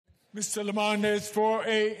Mr. Lemondes for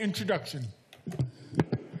an introduction.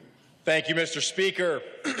 Thank you, Mr. Speaker,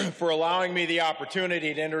 for allowing me the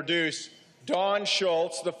opportunity to introduce Dawn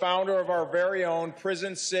Schulz, the founder of our very own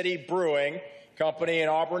Prison City Brewing Company in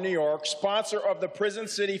Auburn, New York, sponsor of the Prison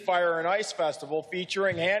City Fire and Ice Festival,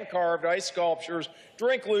 featuring hand-carved ice sculptures,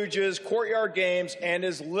 drink luges, courtyard games, and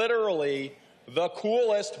is literally the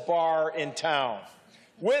coolest bar in town.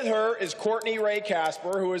 With her is Courtney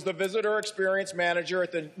Kasper, who is the Visitor Experience Manager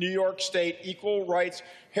at the New York State Equal Rights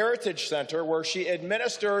Heritage Center, where she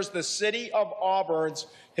administers the City of Auburn's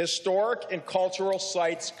Historic and Cultural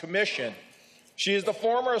Sites Commission. She is the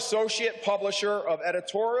former Associate Publisher of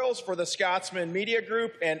Editorials for the Scotsman Media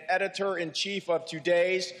Group and Editor-in-Chief of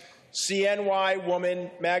today's CNY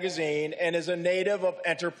Woman magazine, and is a native of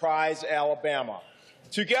Enterprise, Alabama.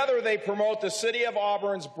 Together, they promote the City of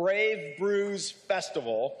Auburn's Brave Brews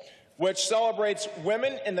Festival, which celebrates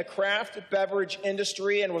women in the craft beverage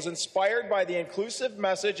industry and was inspired by the inclusive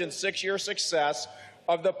message and 6-year success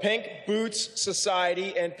of the Pink Boots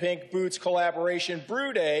Society and Pink Boots Collaboration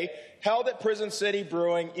Brew Day, held at Prison City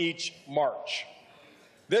Brewing each March.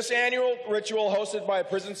 This annual ritual, hosted by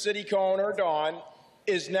Prison City co-owner Dawn,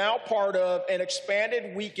 is now part of an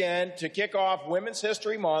expanded weekend to kick off Women's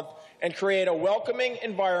History Month and create a welcoming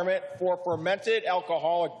environment for fermented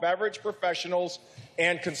alcoholic beverage professionals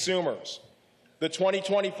and consumers. The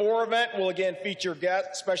 2024 event will again feature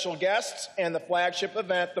special guests and the flagship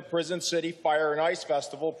event, the Prison City Fire and Ice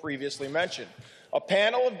Festival, previously mentioned. A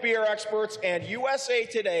panel of beer experts and USA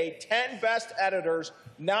Today 10 Best Editors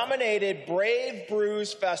nominated Brave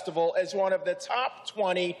Brews Festival as one of the top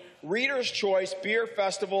 20 Reader's Choice beer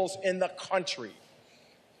festivals in the country.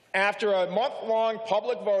 After a month-long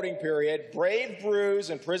public voting period, Brave Brews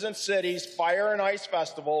and Prison City's Fire and Ice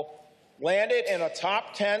Festival landed in a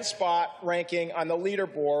top 10 spot ranking on the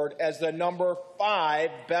leaderboard as the number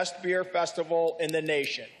 5 best beer festival in the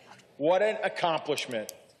nation. What an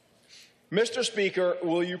accomplishment. Mr. Speaker,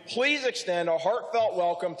 will you please extend a heartfelt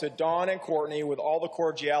welcome to Dawn and Courtney with all the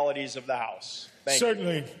cordialities of the House. Thank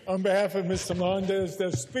Certainly. you. On behalf of Mr. Lemondes,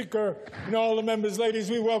 the Speaker, and all the members, ladies,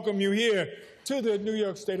 we welcome you here to the New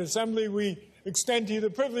York State Assembly. We extend to you the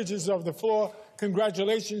privileges of the floor.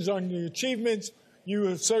 Congratulations on your achievements. You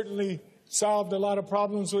have certainly solved a lot of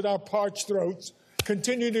problems with our parched throats.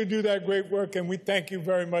 Continue to do that great work, and we thank you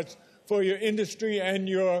very much for your industry and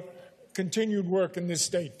your continued work in this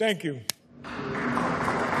state. Thank you.